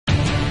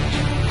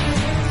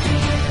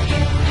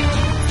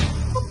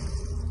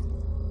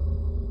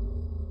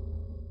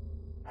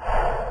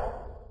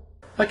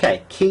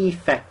Okay, key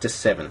factor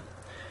 7.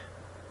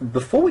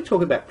 Before we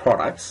talk about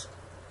products,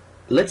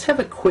 let's have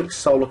a quick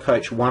Solar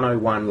Coach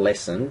 101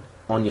 lesson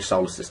on your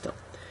solar system.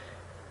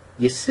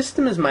 Your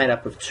system is made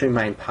up of two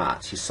main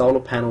parts, your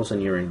solar panels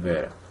and your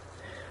inverter.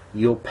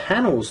 Your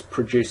panels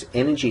produce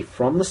energy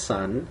from the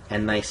sun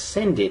and they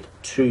send it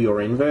to your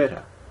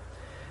inverter.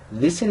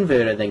 This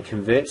inverter then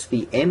converts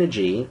the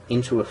energy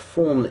into a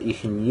form that you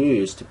can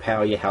use to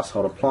power your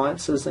household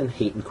appliances and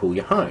heat and cool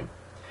your home.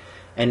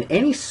 And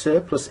any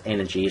surplus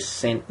energy is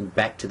sent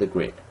back to the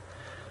grid.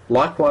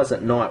 Likewise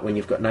at night when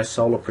you've got no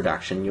solar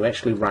production, you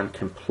actually run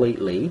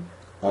completely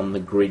on the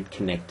grid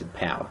connected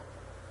power.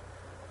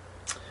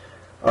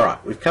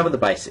 Alright, we've covered the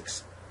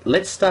basics.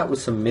 Let's start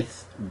with some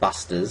myth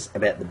busters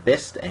about the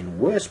best and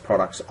worst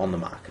products on the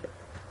market.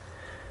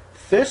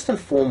 First and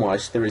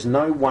foremost, there is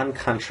no one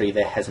country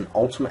that has an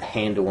ultimate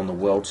handle on the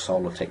world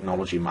solar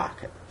technology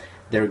market.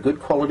 There are good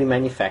quality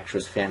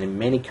manufacturers found in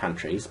many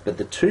countries, but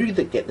the two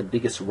that get the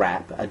biggest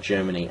rap are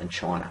Germany and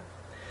China.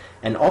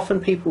 And often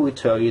people will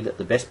tell you that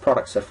the best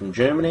products are from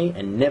Germany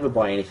and never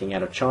buy anything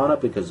out of China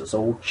because it's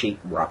all cheap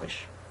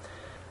rubbish.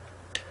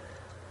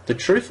 The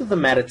truth of the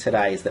matter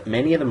today is that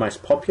many of the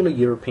most popular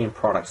European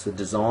products are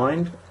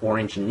designed or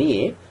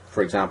engineered,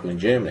 for example in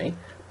Germany,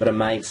 but are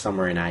made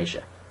somewhere in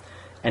Asia.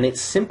 And it's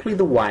simply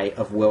the way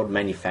of world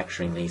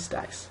manufacturing these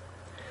days.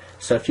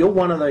 So if you're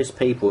one of those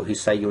people who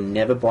say you'll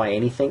never buy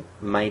anything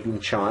made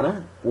in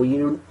China, well,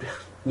 you're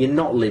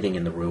not living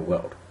in the real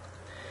world.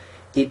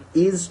 It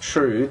is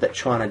true that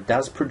China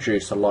does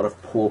produce a lot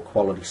of poor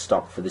quality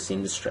stock for this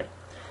industry.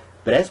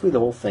 But as with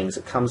all things,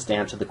 it comes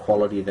down to the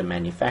quality of the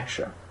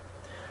manufacturer.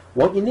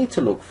 What you need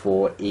to look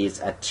for is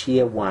a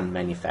Tier 1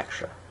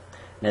 manufacturer.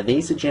 Now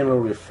these are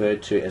generally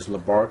referred to as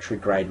laboratory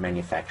grade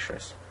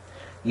manufacturers.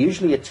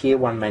 Usually a Tier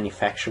 1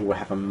 manufacturer will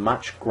have a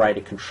much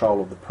greater control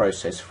of the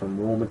process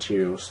from raw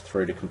materials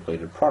through to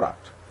completed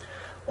product.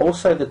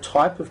 Also, the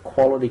type of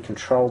quality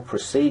control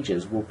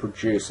procedures will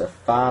produce a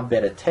far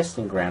better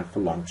testing ground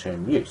for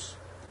long-term use.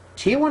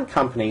 Tier 1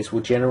 companies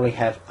will generally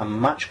have a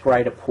much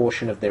greater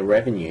portion of their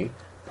revenue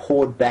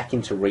poured back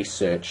into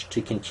research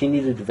to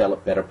continue to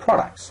develop better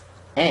products.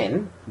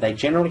 And they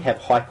generally have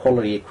high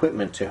quality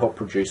equipment to help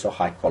produce a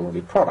high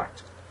quality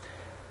product.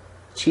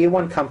 Tier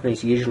 1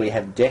 companies usually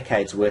have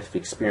decades worth of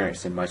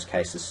experience in most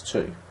cases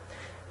too.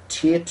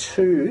 Tier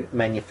 2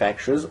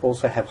 manufacturers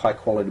also have high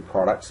quality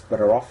products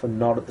but are often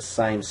not at the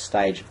same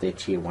stage of their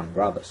Tier 1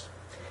 brothers.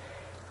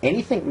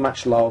 Anything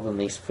much lower than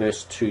these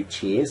first two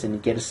tiers and you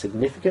get a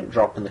significant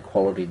drop in the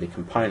quality of the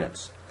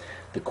components,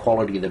 the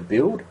quality of the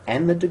build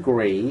and the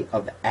degree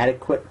of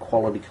adequate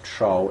quality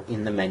control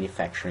in the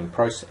manufacturing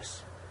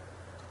process.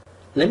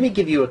 Let me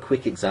give you a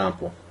quick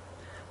example.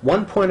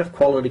 One point of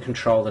quality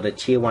control that a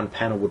Tier 1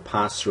 panel would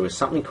pass through is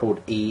something called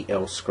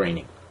EL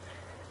screening.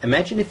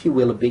 Imagine, if you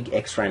will, a big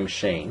X-ray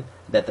machine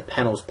that the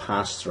panels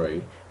pass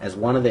through as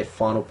one of their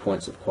final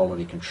points of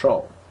quality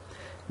control.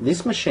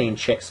 This machine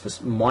checks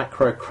for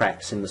micro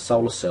cracks in the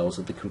solar cells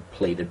of the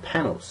completed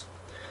panels.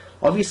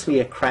 Obviously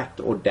a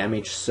cracked or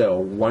damaged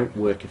cell won't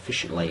work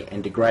efficiently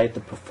and degrade the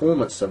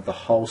performance of the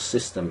whole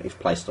system if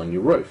placed on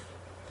your roof.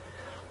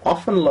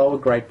 Often lower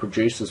grade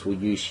producers will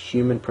use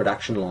human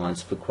production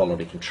lines for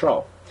quality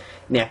control.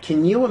 Now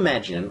can you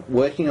imagine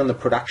working on the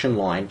production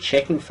line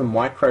checking for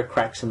micro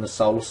cracks in the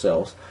solar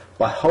cells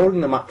by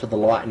holding them up to the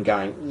light and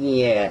going,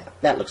 yeah,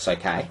 that looks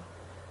okay.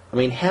 I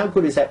mean, how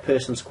good is that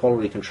person's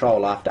quality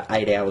control after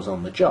 8 hours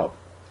on the job?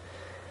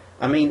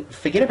 I mean,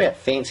 forget about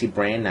fancy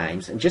brand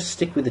names and just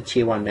stick with the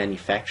Tier 1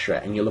 manufacturer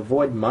and you'll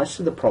avoid most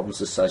of the problems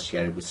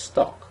associated with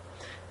stock.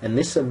 And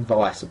this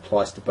advice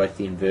applies to both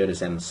the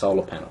inverters and the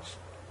solar panels.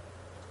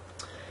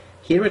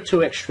 Here are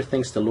two extra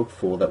things to look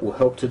for that will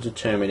help to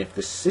determine if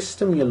the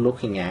system you're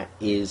looking at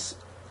is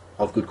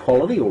of good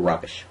quality or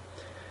rubbish.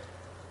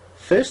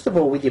 First of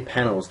all, with your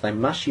panels, they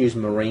must use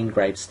marine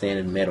grade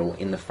standard metal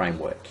in the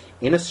framework.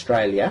 In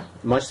Australia,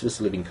 most of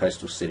us live in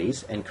coastal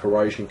cities and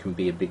corrosion can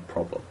be a big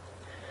problem.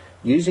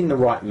 Using the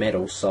right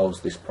metal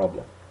solves this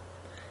problem.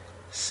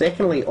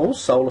 Secondly, all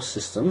solar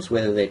systems,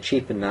 whether they're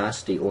cheap and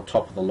nasty or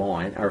top of the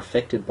line, are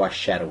affected by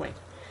shadowing.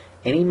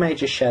 Any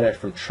major shadow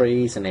from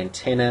trees, an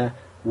antenna,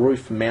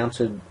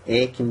 roof-mounted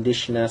air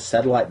conditioner,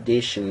 satellite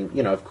dish, and,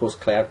 of course,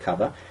 cloud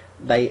cover,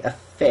 they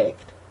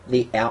affect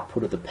the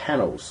output of the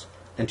panels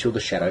until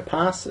the shadow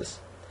passes.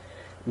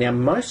 Now,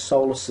 most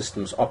solar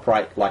systems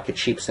operate like a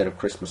cheap set of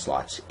Christmas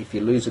lights. If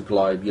you lose a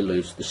globe, you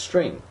lose the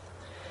string.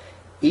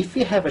 If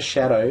you have a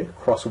shadow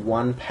cross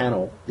one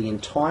panel, the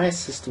entire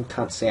system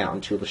cuts out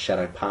until the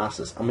shadow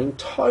passes. I mean,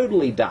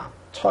 totally dumb.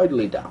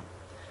 Totally dumb.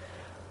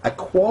 A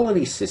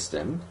quality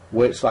system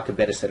works like a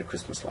better set of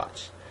Christmas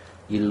lights.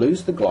 You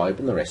lose the globe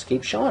and the rest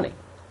keep shining.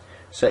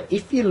 So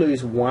if you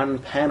lose one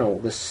panel,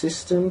 the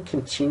system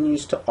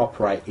continues to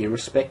operate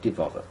irrespective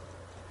of it.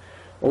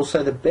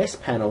 Also, the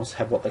best panels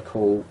have what they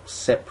call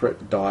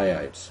separate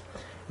diodes.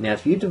 Now,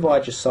 if you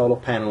divide your solar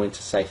panel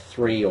into, say,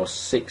 3 or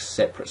 6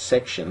 separate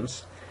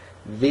sections,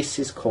 this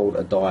is called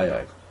a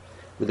diode.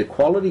 With a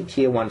quality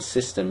Tier 1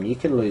 system, you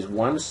can lose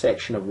one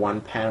section of one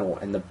panel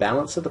and the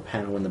balance of the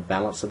panel and the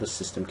balance of the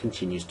system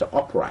continues to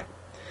operate.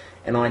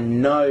 And I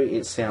know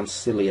it sounds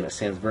silly and it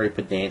sounds very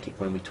pedantic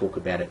when we talk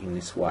about it in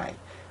this way,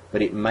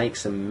 but it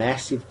makes a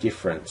massive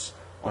difference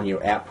on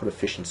your output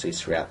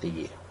efficiencies throughout the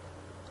year.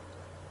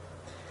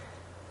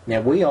 Now,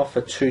 we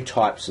offer two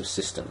types of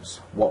systems,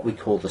 what we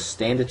call the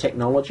standard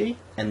technology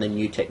and the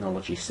new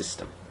technology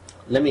system.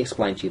 Let me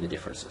explain to you the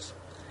differences.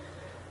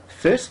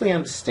 Firstly,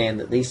 understand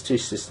that these two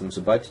systems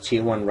are both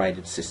Tier 1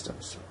 rated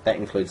systems. That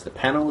includes the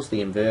panels, the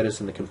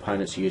inverters and the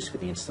components used for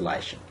the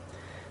installation.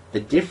 The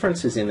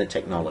difference is in the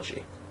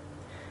technology.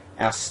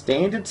 Our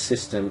standard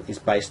system is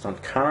based on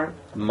current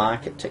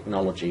market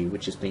technology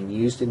which has been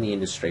used in the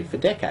industry for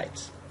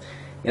decades.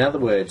 In other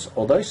words,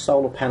 although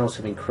solar panels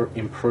have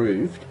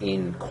improved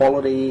in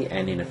quality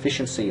and in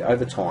efficiency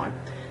over time,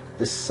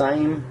 the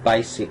same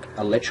basic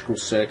electrical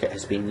circuit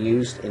has been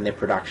used in their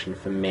production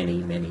for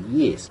many, many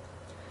years.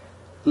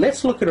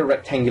 Let's look at a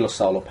rectangular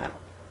solar panel.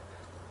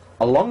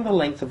 Along the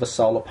length of a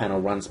solar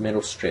panel runs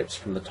metal strips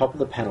from the top of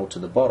the panel to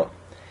the bottom.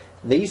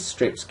 These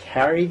strips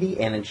carry the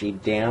energy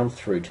down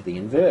through to the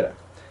inverter.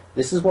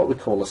 This is what we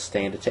call a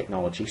standard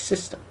technology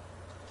system.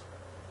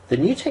 The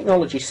new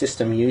technology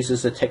system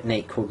uses a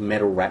technique called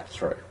metal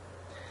wrap-through.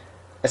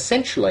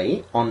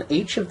 Essentially, on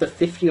each of the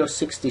 50 or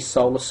 60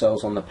 solar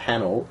cells on the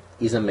panel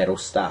is a metal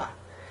star.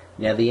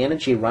 Now the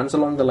energy runs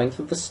along the length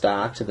of the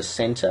star to the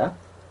center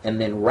and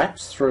then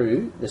wraps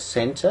through the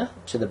center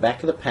to the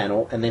back of the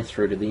panel and then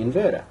through to the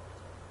inverter.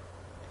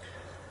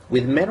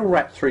 With metal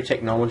wrap-through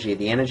technology,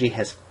 the energy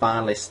has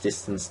far less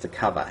distance to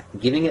cover,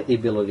 giving it the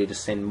ability to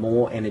send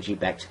more energy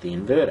back to the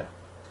inverter.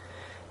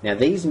 Now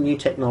these new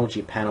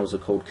technology panels are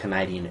called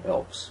Canadian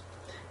ELPS.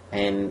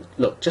 And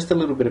look, just a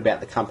little bit about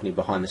the company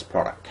behind this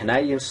product.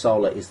 Canadian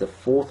Solar is the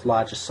 4th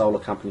largest solar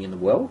company in the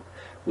world,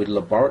 with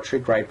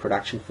laboratory grade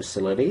production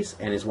facilities,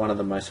 and is one of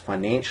the most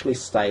financially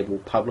stable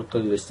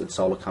publicly listed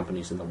solar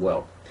companies in the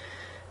world.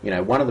 You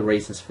know, one of the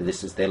reasons for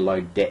this is their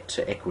low debt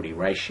to equity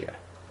ratio.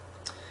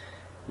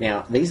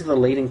 Now, these are the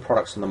leading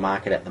products on the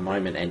market at the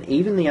moment, and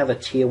even the other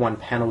Tier 1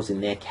 panels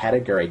in their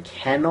category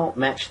cannot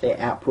match their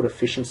output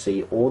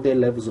efficiency or their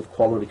levels of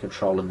quality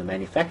control in the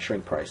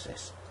manufacturing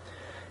process.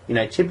 You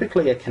know,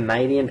 typically a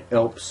Canadian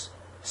ELPS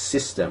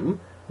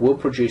system will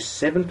produce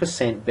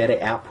 7% better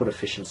output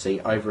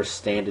efficiency over a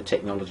standard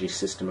technology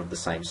system of the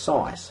same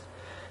size.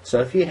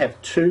 So if you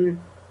have two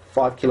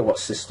 5 kilowatt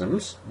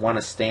systems, one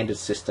a standard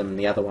system and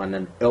the other one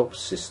an ELPS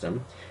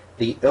system,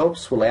 the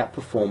ELPS will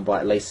outperform by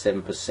at least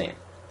 7%.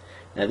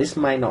 Now this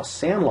may not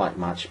sound like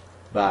much,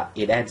 but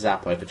it adds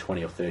up over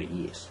 20 or 30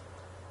 years.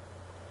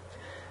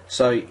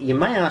 So you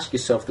may ask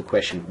yourself the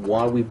question,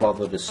 why we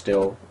bother to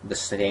sell the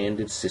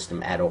standard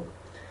system at all?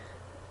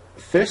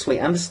 Firstly,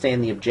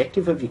 understand the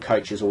objective of your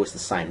coach is always the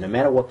same, no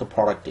matter what the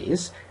product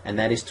is, and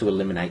that is to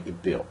eliminate your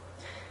bill.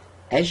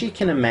 As you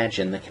can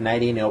imagine, the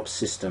Canadian ELPS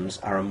systems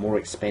are a more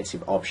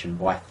expensive option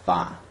by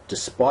far.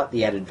 Despite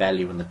the added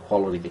value and the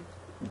quality,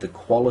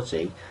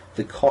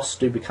 the costs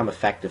do become a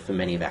factor for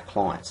many of our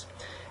clients.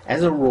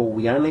 As a rule,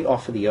 we only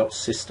offer the ELPS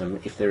system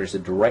if there is a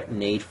direct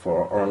need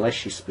for it or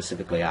unless you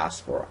specifically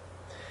ask for it.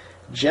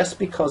 Just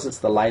because it's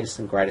the latest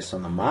and greatest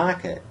on the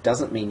market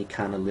doesn't mean you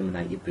can't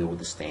eliminate your bill with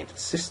the standard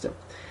system.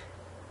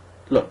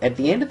 Look, at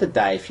the end of the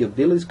day, if your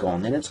bill is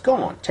gone, then it's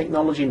gone,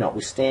 technology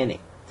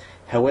notwithstanding.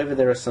 However,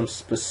 there are some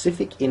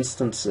specific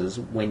instances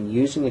when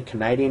using a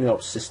Canadian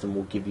ELPS system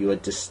will give you a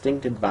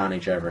distinct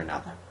advantage over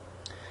another.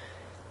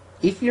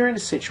 If you're in a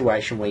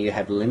situation where you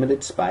have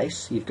limited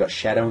space, you've got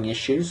shadowing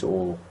issues,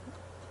 or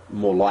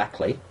more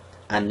likely,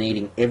 are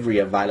needing every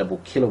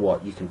available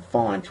kilowatt you can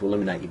find to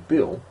eliminate your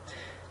bill,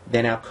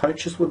 then our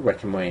coaches would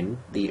recommend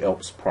the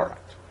ELPS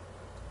product.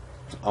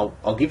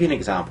 I'll give you an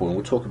example, and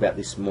we'll talk about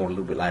this more a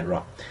little bit later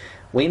on.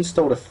 We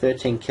installed a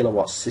 13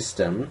 kilowatt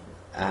system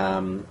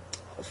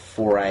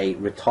for a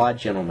retired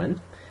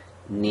gentleman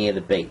near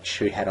the beach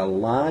who had a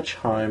large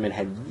home and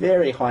had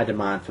very high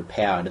demand for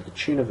power to the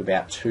tune of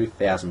about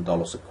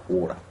 $2,000 a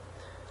quarter.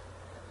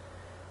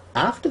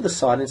 After the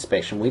site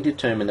inspection, we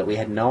determined that we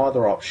had no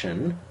other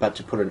option but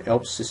to put an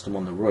ELPS system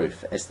on the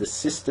roof, as the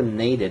system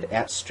needed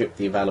outstripped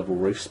the available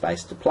roof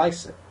space to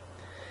place it.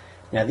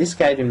 Now this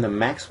gave him the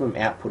maximum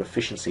output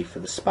efficiency for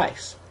the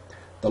space.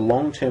 The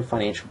long-term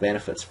financial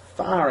benefits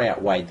far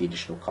outweighed the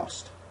additional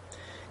cost.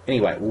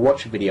 Anyway, we'll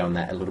watch a video on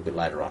that a little bit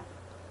later on.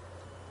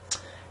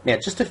 Now,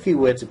 just a few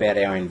words about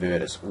our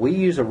inverters. We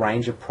use a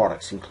range of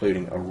products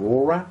including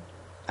Aurora,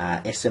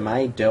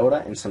 SMA,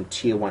 Delta and some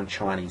Tier 1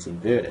 Chinese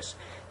inverters.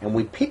 And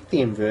we pick the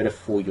inverter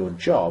for your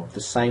job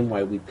the same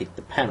way we pick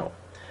the panel.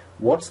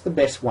 What's the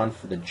best one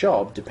for the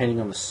job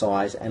depending on the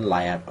size and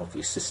layout of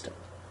your system.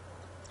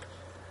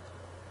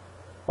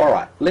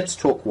 Alright, let's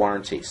talk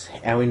warranties.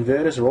 Our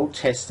inverters are all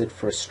tested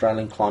for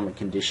Australian climate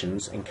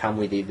conditions and come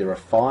with either a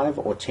 5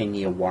 or 10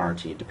 year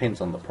warranty. It depends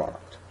on the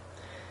product.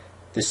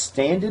 The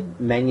standard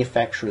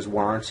manufacturer's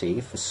warranty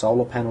for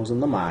solar panels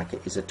on the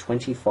market is a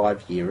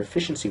 25-year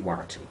efficiency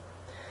warranty.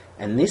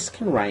 And this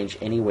can range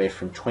anywhere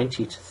from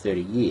 20 to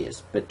 30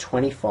 years, but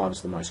 25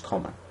 is the most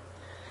common.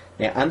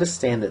 Now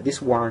understand that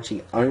this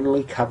warranty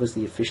only covers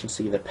the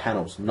efficiency of the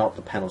panels, not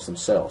the panels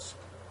themselves.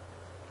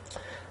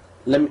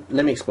 Let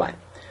me explain.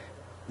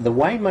 The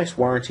way most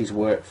warranties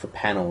work for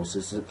panels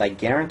is that they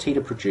guarantee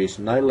to produce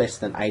no less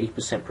than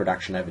 80%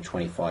 production over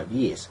 25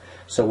 years.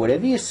 So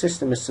whatever your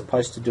system is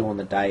supposed to do on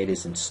the day it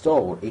is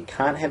installed, it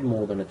can't have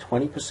more than a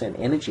 20%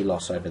 energy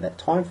loss over that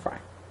time frame.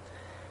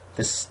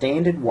 The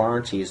standard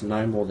warranty is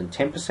no more than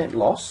 10%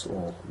 loss,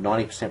 or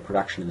 90%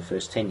 production in the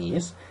first 10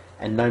 years,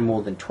 and no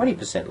more than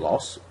 20%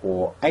 loss,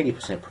 or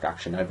 80%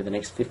 production over the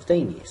next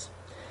 15 years.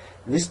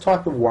 This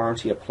type of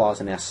warranty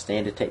applies in our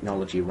standard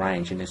technology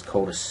range and is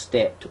called a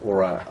stepped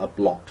or a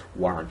blocked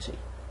warranty.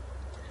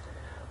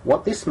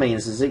 What this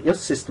means is that your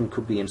system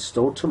could be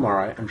installed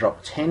tomorrow and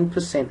drop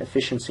 10%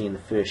 efficiency in the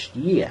first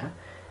year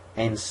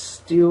and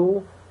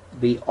still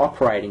be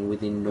operating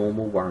within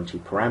normal warranty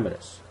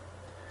parameters.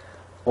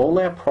 All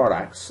our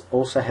products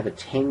also have a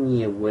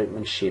 10-year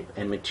workmanship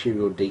and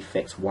material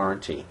defects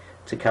warranty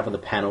to cover the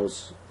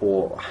panels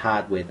or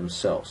hardware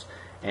themselves,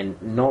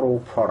 and not all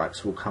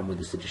products will come with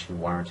this additional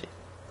warranty.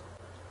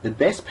 The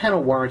best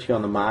panel warranty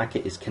on the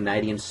market is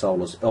Canadian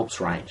Solar's ELPS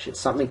range. It's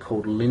something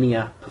called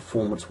Linear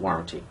Performance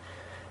Warranty,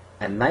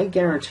 and they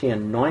guarantee a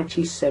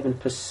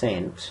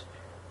 97%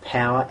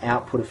 power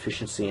output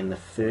efficiency in the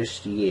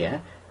first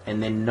year,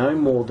 and then no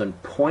more than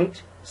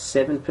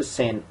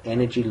 0.7%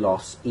 energy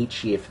loss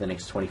each year for the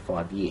next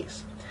 25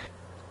 years.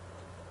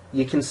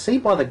 You can see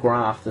by the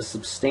graph the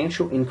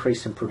substantial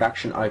increase in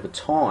production over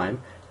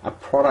time a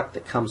product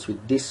that comes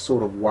with this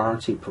sort of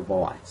warranty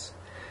provides.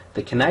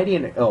 The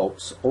Canadian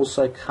ELPS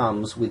also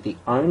comes with the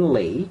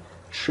only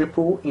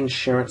triple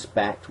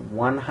insurance-backed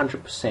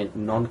 100%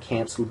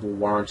 non-cancelable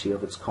warranty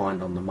of its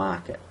kind on the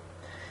market.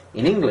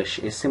 In English,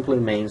 it simply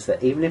means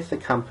that even if the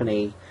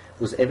company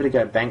was ever to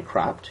go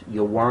bankrupt,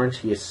 your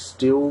warranty is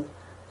still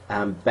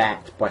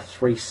backed by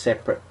 3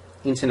 separate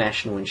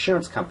international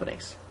insurance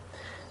companies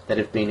that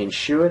have been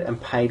insured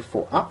and paid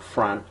for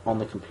upfront on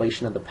the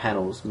completion of the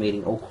panels,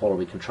 meeting all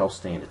quality control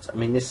standards. I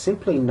mean, there's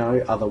simply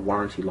no other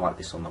warranty like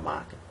this on the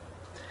market.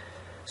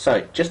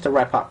 So, just to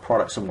wrap up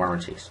products and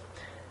warranties.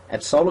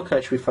 At Solar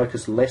Coach, we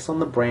focus less on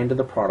the brand of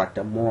the product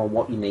and more on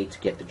what you need to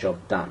get the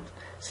job done.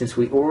 Since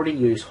we already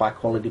use high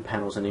quality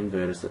panels and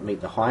inverters that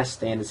meet the highest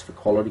standards for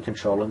quality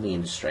control in the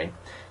industry,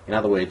 in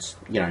other words,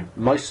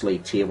 mostly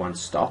tier 1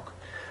 stock,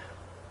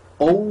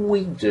 all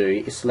we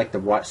do is select the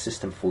right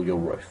system for your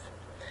roof.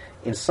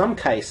 In some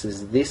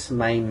cases, this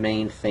may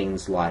mean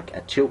things like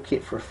a tilt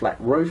kit for a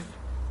flat roof,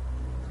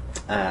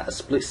 a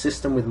split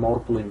system with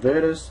multiple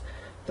inverters,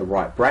 the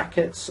right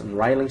brackets and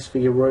railings for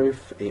your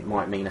roof. It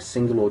might mean a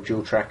single or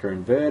dual tracker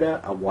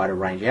inverter, a wider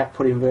range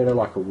output inverter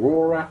like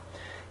Aurora.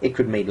 It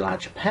could mean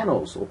larger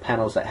panels or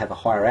panels that have a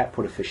higher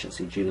output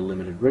efficiency due to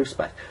limited roof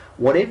space.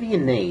 Whatever you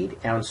need,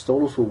 our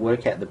installers will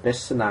work out the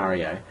best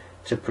scenario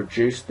to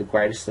produce the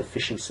greatest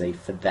efficiency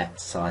for that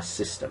size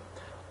system,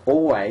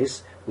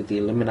 always with the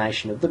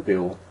elimination of the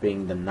bill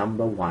being the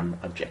 #1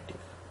 objective.